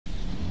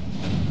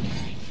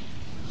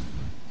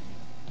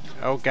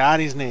Oh god,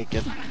 he's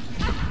naked.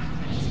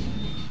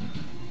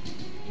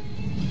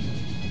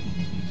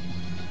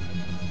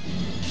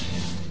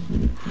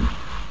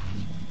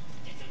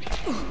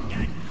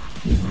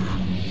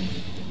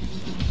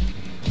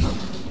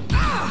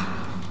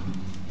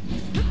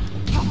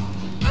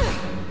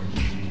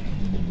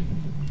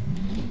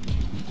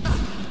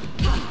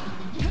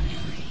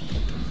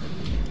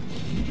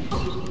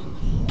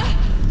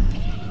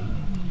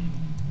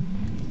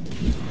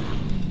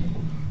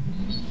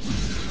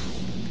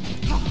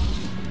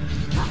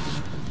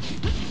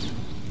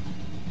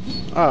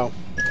 Oh.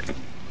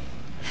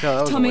 Yeah,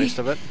 that was Tommy, a waste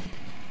of it.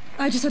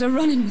 I just had a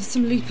run-in with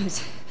some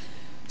leapers.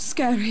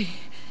 Scary.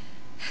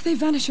 They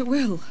vanish at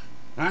will.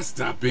 I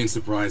stopped being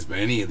surprised by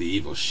any of the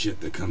evil shit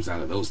that comes out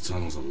of those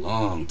tunnels a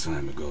long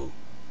time ago.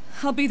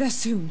 I'll be there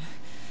soon.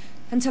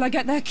 Until I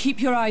get there,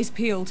 keep your eyes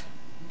peeled.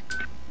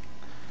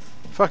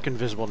 Fuck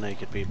invisible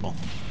naked people.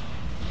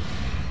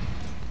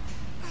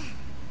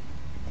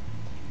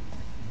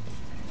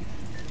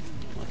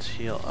 Let's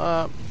heal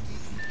up.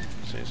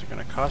 See, is it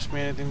gonna cost me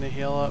anything to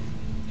heal up?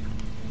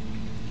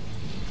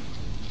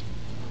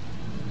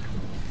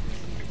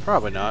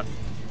 Probably not.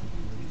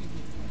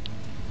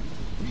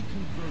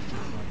 Reconversion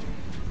project.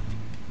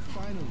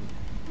 Finally,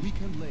 we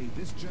can lay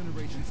this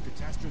generation's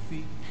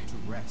catastrophe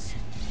to rest.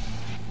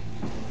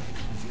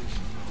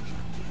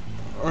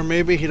 Or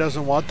maybe he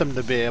doesn't want them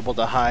to be able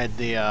to hide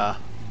the, Memorize.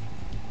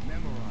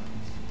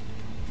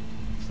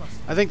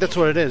 I think that's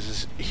what it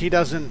is he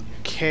doesn't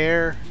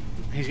care.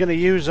 He's gonna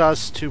use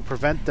us to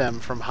prevent them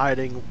from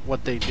hiding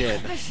what they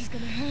did. This is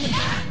gonna hurt.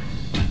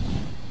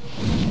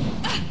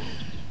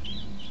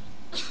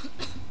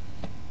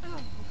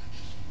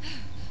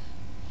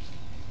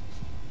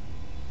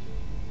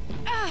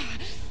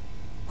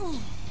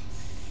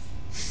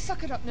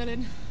 Suck it up,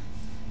 Nilin.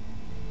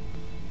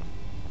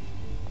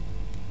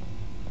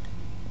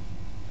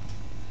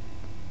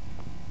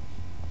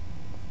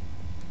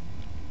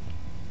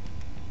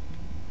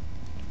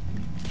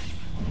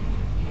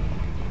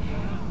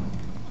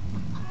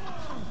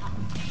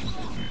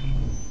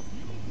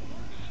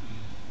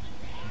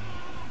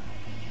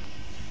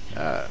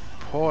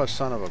 Poor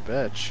son of a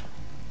bitch.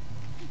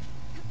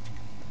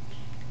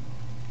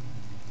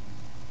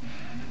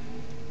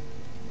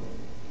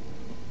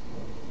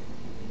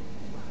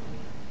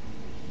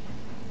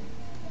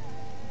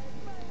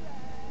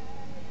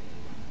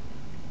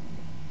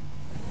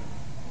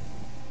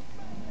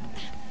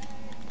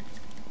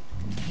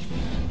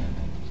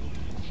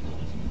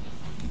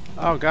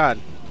 Oh god.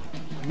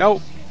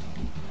 Nope.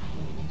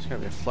 There's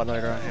gotta be a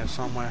floodlight around here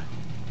somewhere.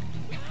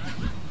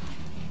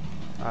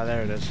 Ah,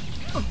 there it is.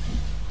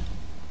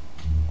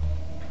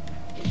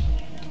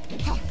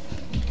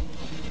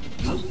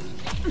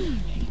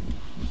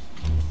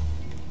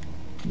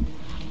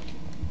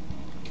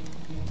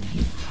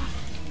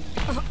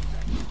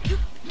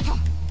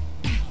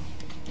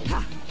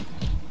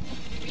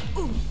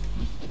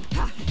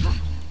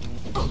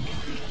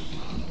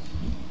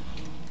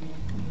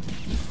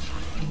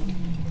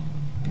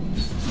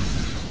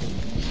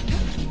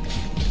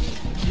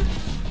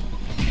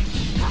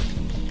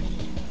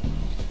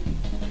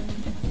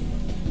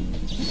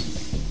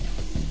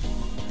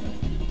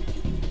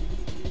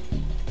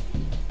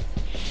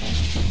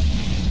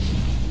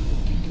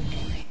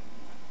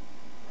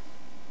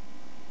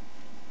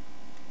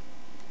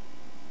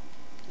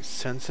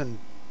 Sensen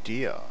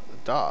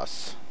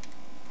DOS.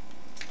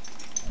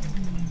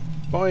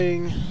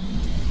 Boing.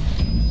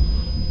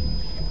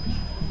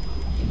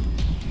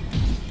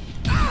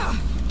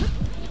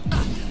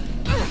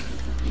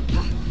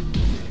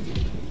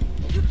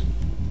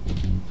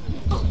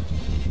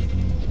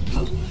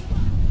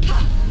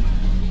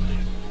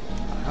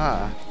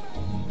 Aha.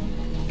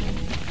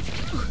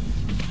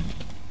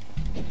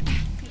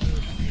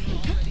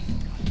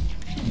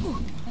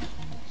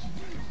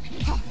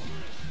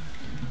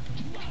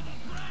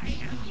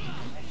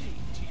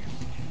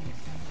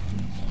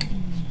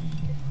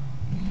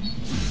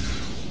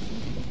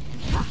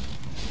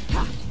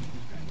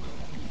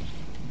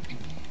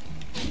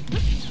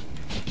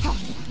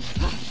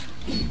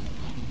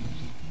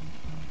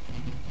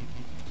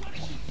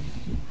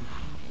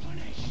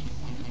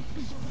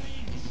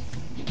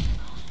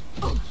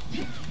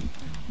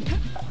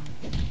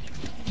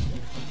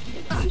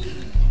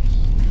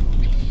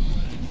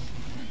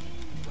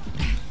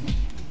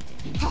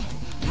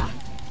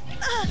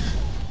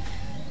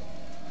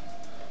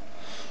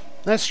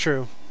 That's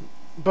true.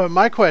 But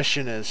my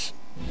question is...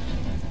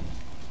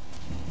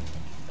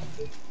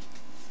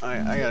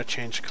 I gotta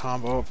change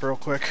combo up real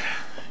quick.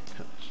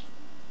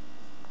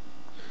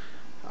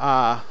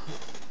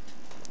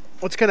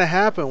 What's gonna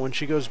happen when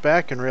she goes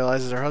back and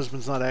realizes her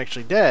husband's not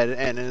actually dead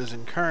and is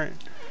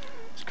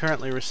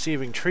currently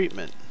receiving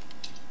treatment?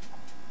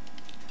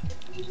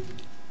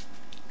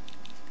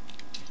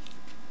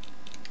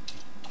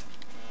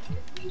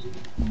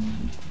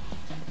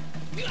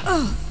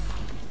 Oh.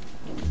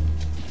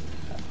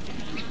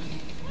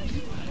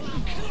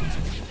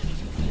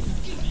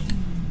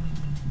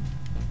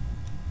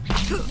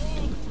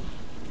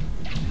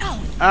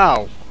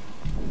 Ow.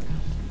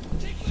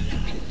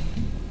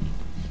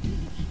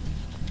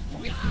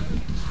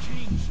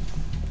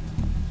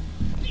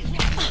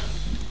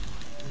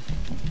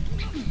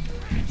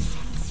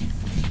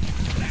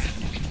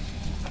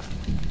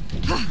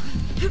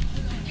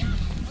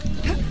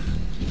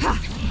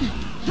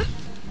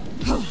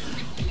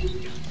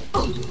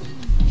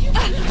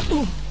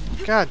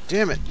 God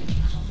damn it.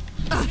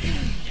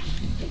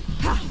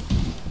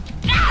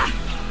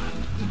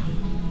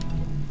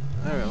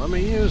 Alright, let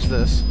me use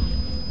this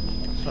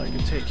so I can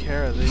take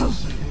care of these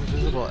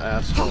invisible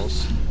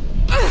assholes.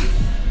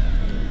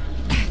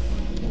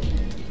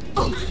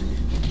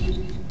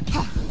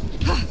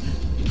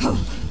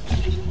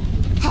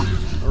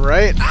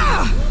 Right?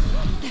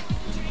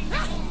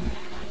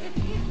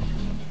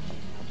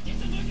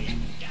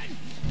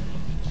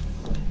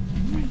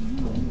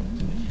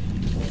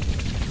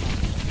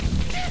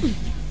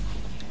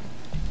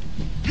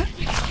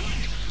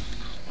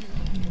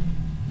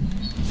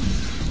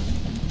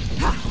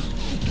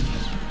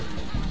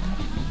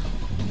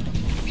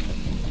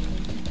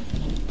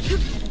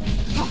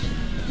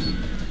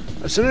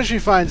 As soon as she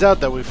finds out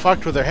that we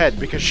fucked with her head,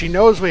 because she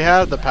knows we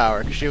have the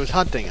power, because she was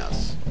hunting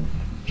us.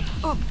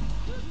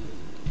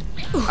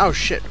 Oh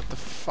shit, what the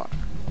fuck?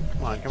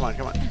 Come on, come on,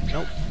 come on.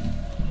 Nope.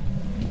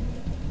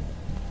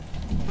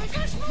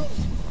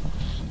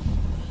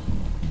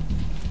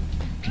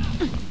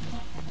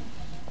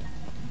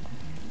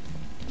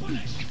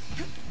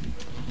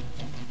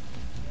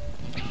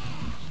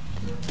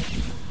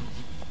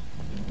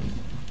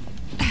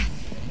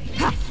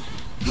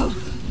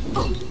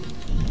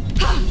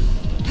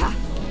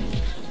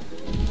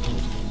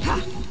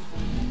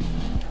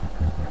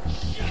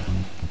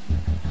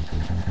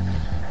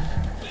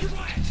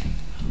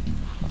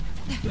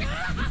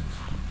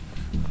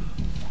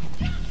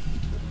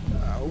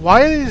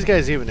 Why do these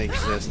guys even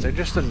exist? They're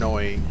just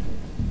annoying.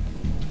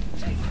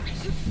 I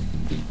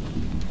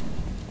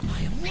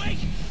am late.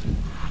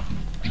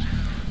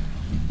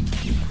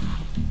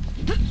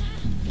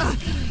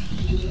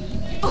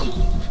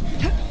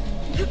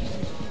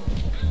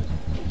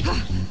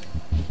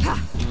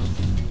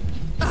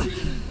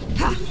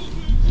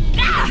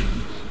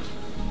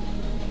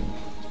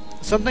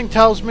 Something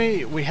tells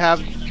me we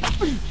have,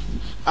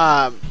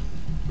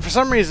 for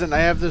some reason I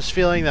have this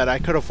feeling that I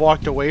could have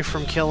walked away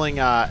from killing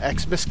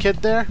Xmas Kid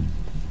there.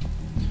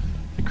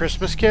 The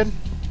Christmas Kid.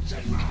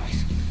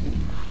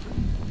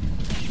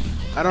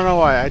 I don't know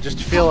why, I just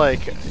feel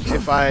like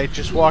if I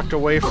just walked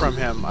away from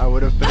him, I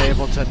would have been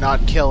able to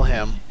not kill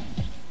him.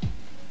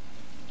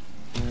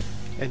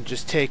 And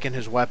just taken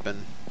his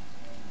weapon.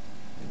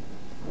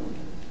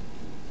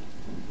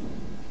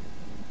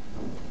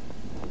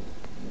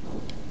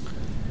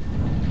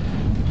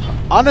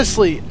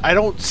 Honestly, I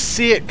don't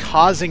see it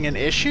causing an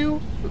issue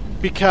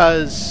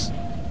because,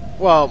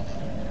 well,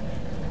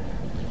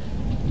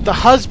 the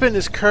husband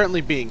is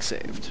currently being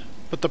saved.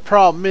 But the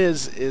problem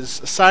is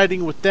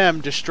siding with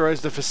them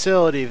destroys the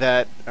facility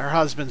that her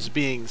husband's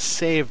being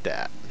saved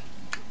at.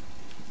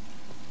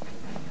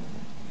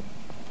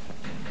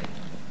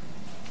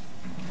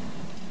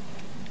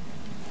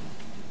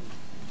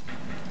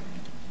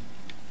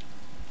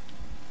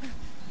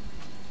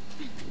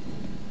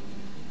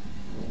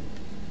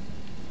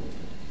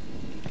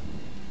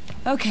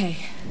 Okay,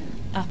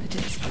 up it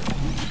is.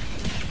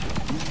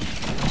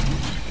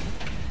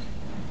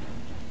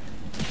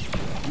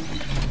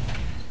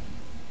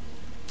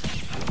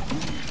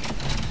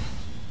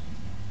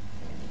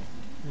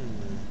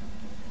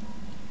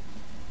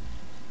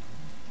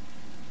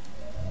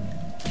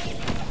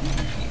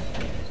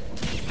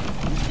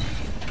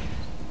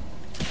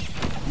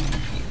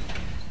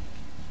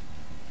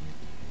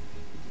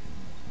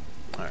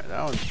 Alright,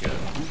 that one's good.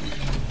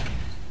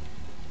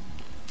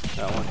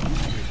 That one,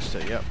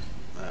 stay, yep.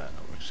 That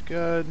looks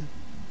good.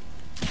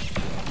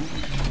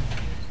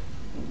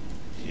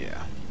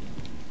 Yeah.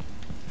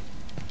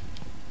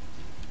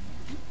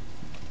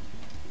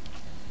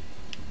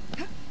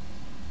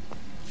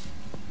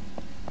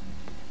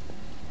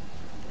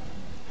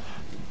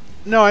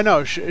 No, I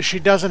know. She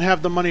doesn't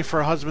have the money for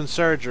her husband's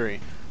surgery.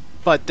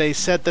 But they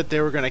said that they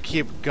were going to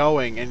keep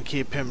going and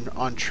keep him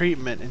on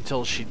treatment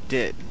until she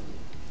did.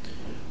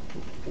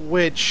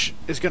 Which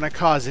is going to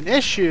cause an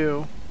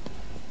issue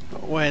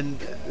when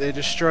they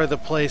destroy the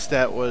place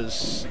that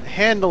was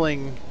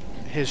handling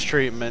his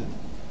treatment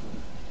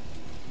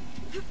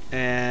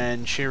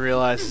and she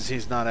realizes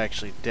he's not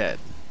actually dead.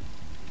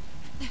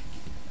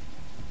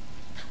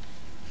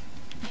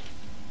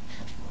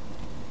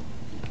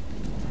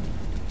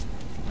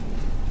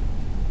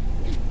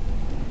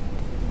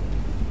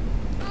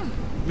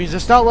 Means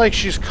it's not like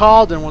she's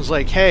called and was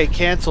like, hey,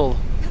 cancel,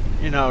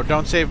 you know,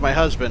 don't save my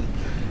husband.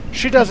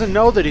 She doesn't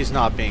know that he's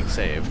not being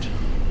saved.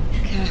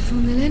 Careful,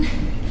 Millen.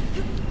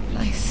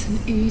 Nice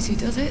and easy,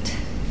 does it?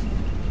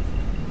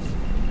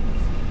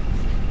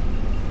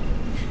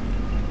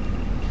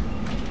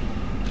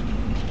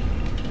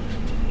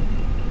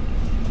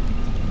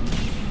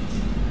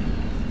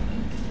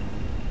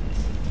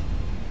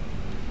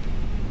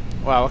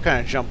 Wow, what kind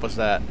of jump was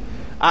that?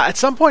 At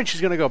some point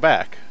she's going to go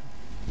back.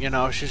 You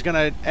know, she's going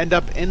to end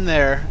up in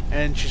there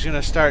and she's going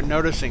to start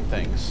noticing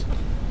things.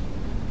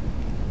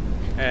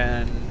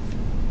 And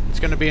it's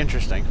going to be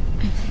interesting.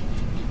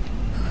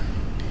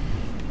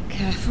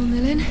 Careful,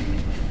 Millen.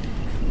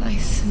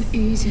 Nice and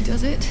easy,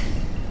 does it?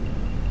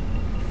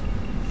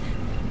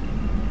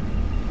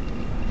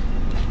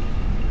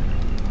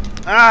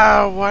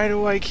 Ah, why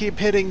do I keep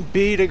hitting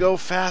B to go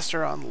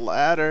faster on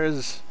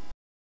ladders?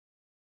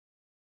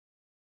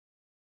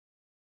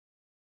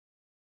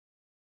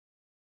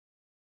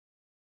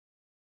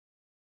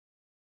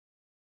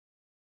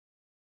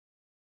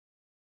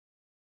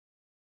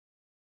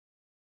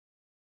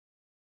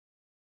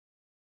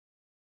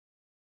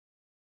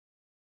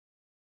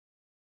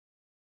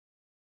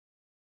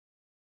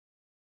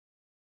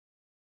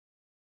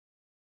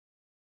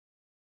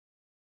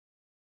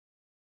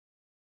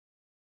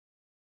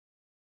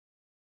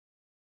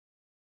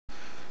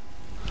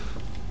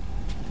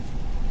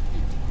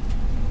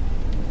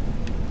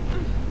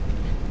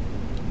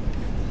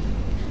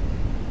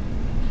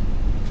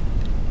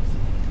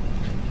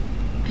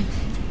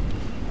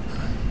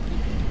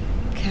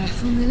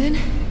 Careful, Millen.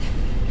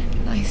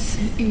 Nice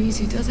and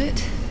easy, does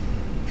it?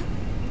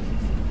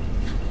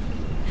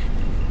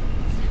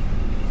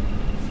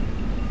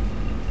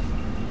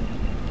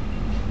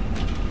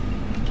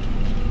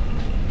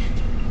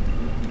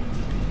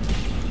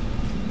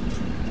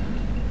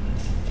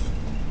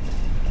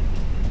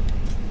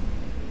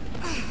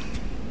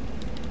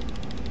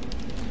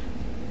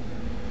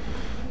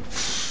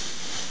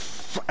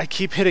 I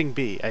keep hitting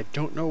B. I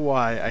don't know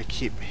why I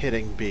keep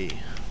hitting B.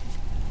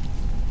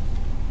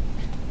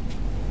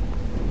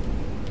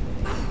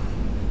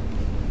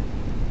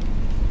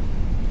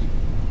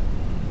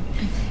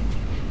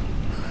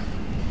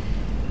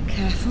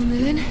 Careful,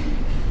 Millen.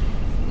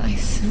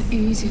 Nice and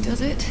easy,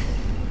 does it?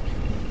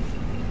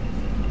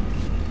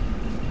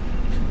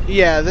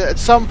 Yeah, at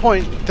some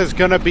point there's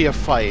gonna be a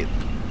fight.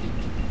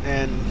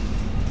 And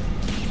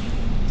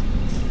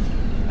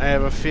I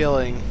have a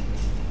feeling.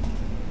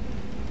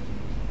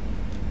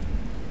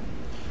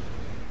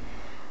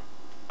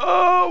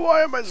 Oh,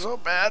 why am I so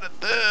bad at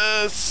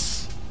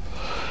this?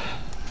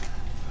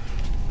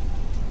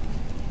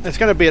 It's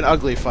gonna be an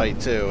ugly fight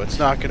too. It's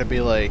not gonna be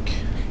like...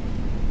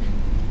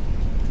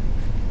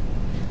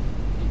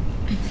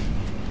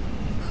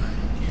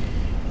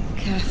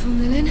 Careful,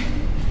 Millen.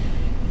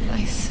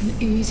 Nice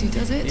and easy,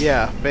 does it?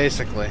 Yeah,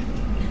 basically.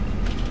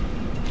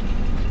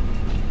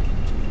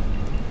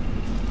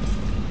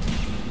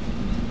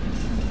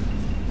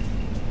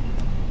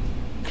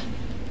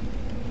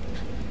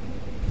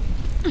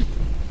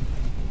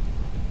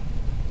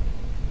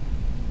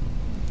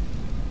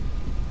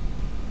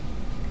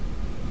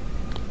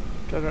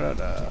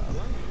 Da-da-da-da.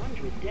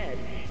 100 dead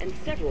and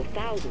several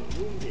thousand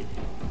wounded.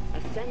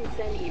 A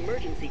Sen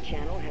emergency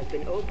channel has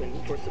been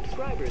opened for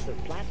subscribers of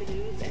Placid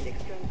News and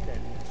Extremsen.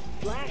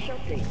 Flash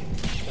update.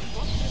 The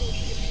hospital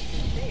ship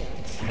Thea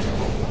has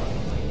been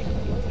rocked by an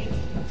explosion.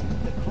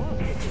 The cause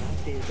of the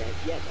blast is as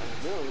yet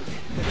unknown,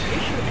 but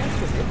official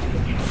estimates of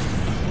the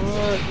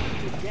What?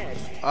 100 dead.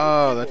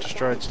 Oh, that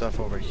destroyed stuff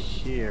over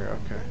here.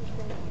 Okay.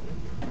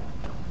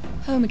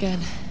 Home again.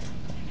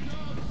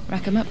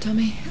 Rack 'em up,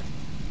 Tommy.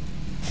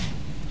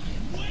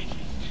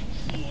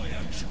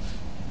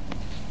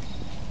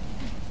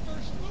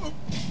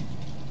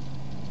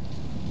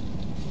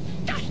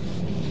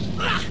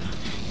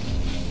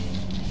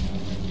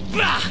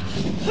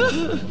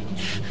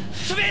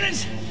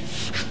 Surveillance!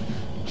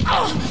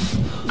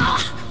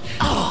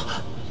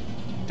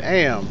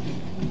 Damn.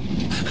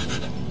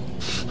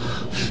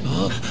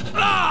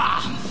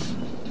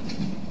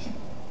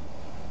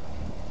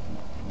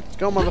 Let's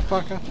go,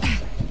 motherfucker.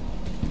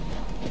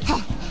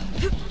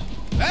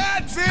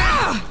 That's it!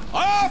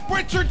 Off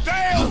with your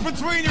tails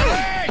between your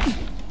legs!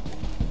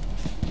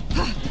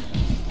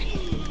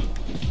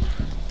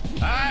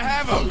 I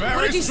have a very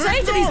What did you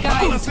say strict to these door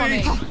guys,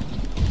 policy. Tommy?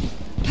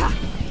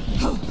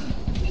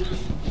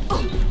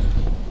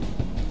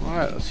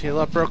 Alright, let's heal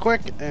up real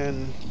quick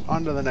and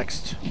on to the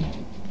next.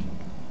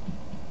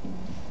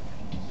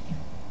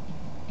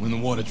 When the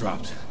water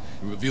dropped,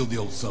 it revealed the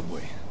old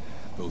subway.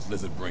 Those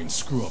lizard brain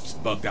screw-ups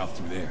bugged out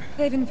through there.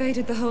 They've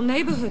invaded the whole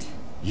neighborhood.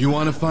 You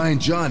want to find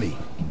Johnny?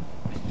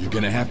 You're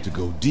gonna have to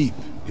go deep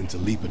into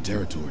Lipa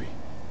territory.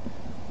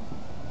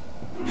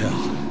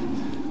 Hell,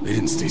 they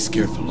didn't stay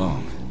scared for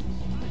long.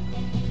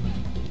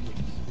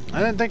 I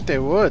didn't think they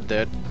would.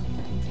 They're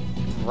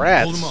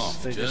rats. Hold them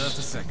off They just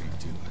a second or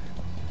two.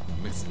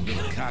 Mix a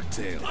little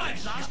cocktail.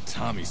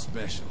 Tommy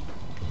special.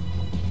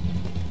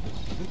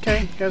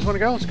 Okay, you guys want to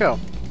go? Let's go.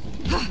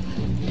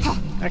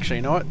 Actually,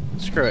 you know what?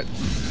 Screw it.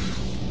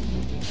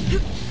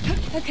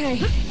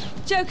 Okay,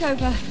 joke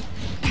over.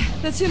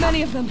 There's too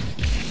many of them.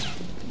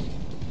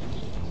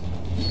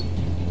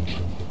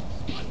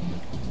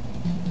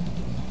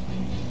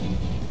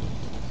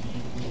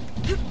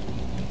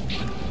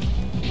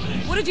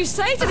 What did you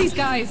say to these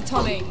guys,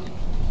 Tommy?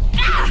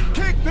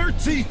 Kick their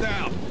teeth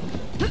out!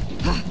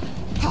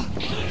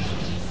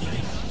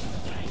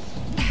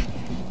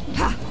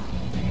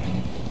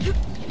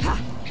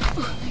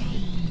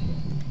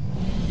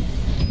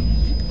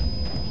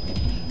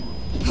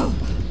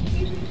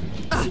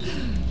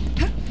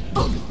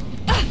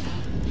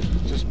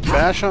 Just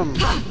bash them.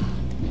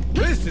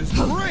 This is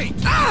great!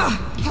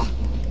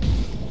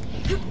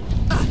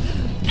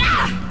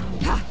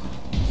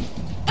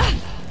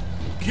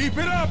 Keep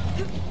it up!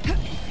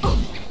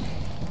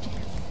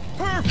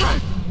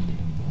 Perfect!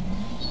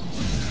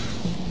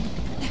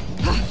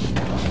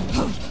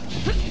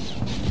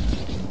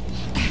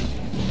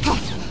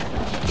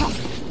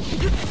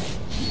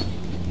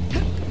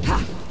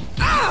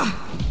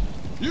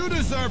 You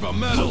deserve a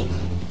medal!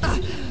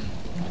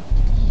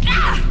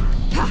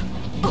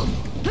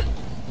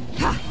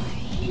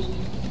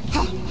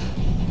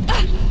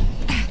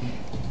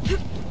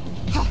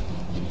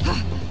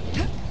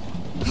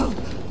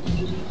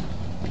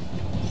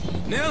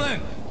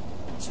 Nilin!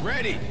 It's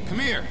ready. Come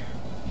here.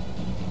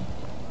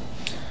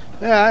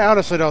 Yeah, I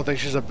honestly don't think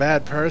she's a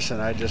bad person.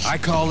 I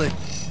call it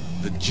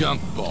the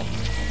junk vault.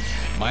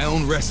 My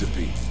own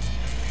recipe.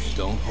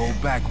 Don't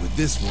hold back with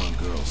this one,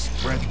 girl.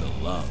 Spread the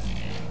love.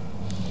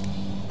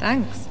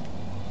 Thanks.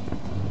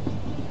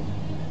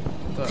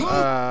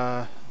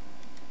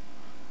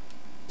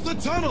 The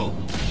tunnel!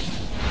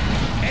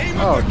 Aim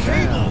Oh, at the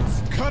damn.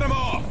 cables! Cut them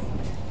off!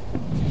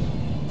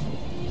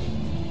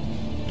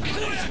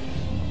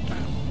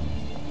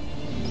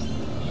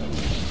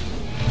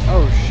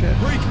 Oh shit.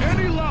 Break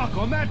any lock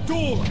on that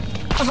door!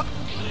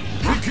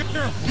 Be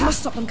careful! You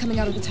must stop them coming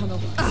out of the tunnel.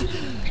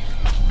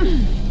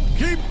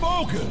 Keep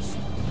focused!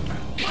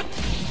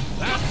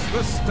 That's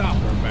the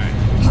stopper, man.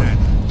 That's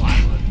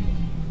violent.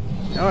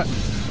 You know what?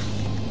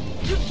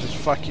 Just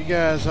fuck you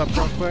guys up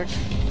real quick.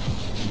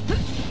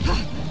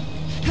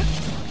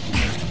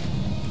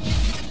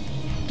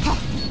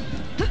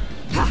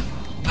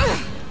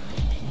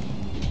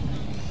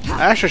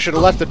 I actually should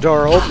have left the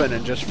door open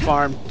and just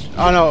farmed.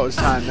 Oh no, it was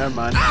time. Never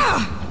mind.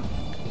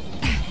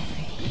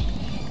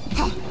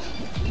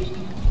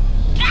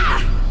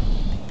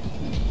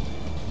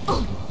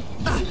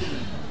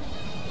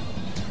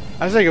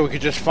 I was thinking we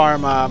could just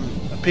farm a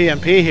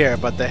PMP here,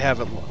 but they have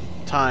it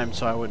timed,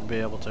 so I wouldn't be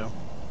able to.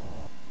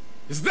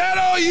 Is that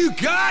all you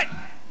got?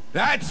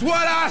 That's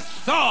what I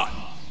thought!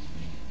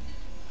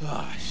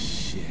 Ah,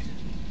 shit.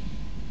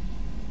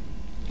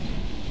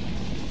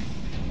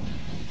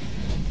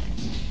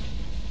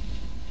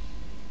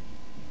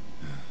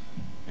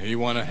 Hey, you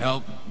wanna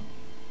help?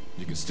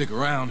 You can stick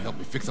around, help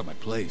me fix up my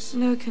place.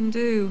 No can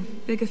do.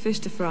 Bigger fish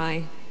to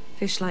fry.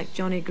 Fish like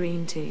Johnny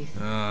Greenteeth.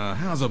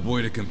 How's a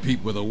boy to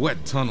compete with a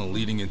wet tunnel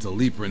leading into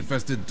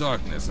Leaper-infested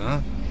darkness,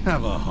 huh?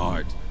 Have a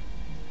heart.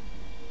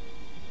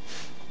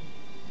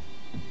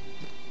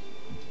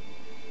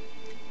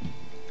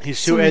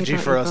 He's too Sorry edgy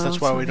about for your us, that's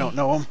bar, why we Tommy. don't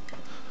know him.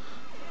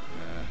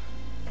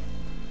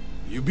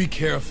 You be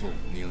careful,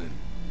 Nealon.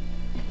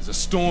 There's a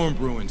storm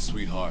brewing,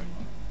 sweetheart.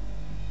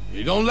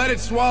 You don't let it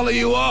swallow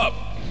you up!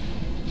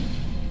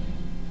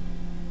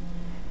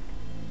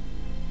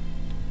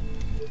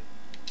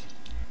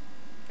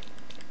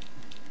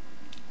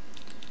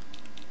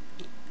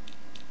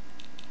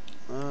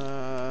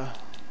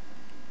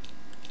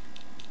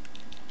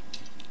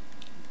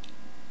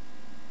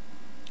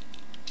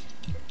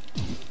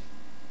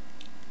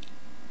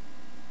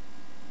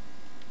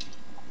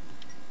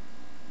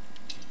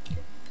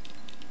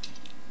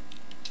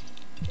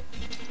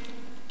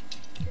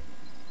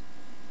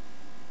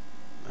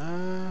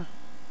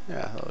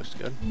 Yeah, that looks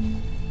good.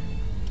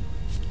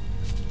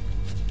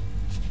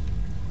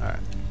 Alright.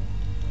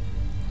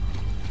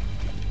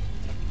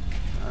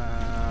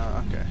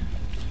 Okay.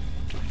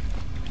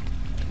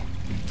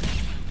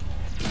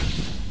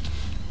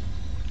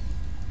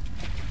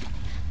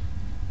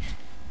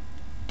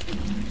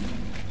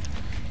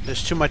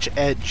 There's too much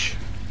edge.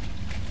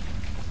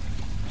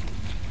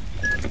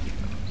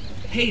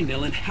 Hey,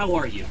 Nilin, how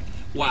are you?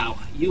 Wow,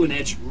 you and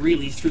Edge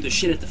really threw the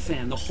shit at the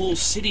fan. The whole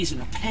city's in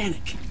a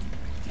panic.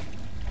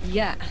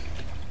 Yeah.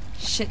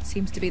 Shit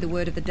seems to be the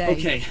word of the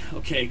day.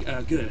 Okay,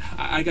 good.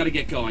 I gotta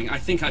get going. I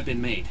think I've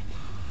been made.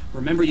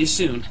 Remember you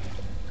soon.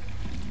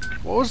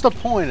 What was the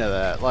point of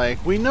that?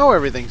 Like, we know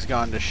everything's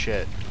gone to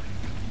shit.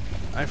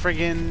 I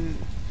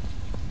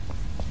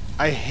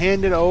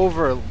handed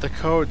over the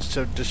codes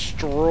to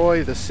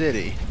destroy the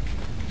city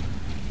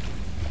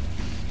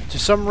to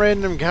some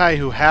random guy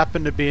who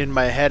happened to be in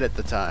my head at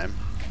the time.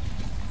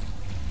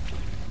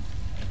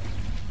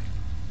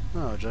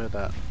 Oh, look at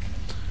that.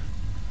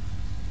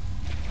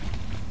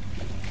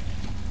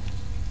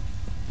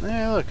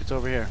 Hey, look, it's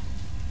over here.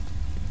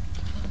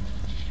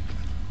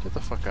 Get the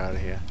fuck out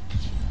of here.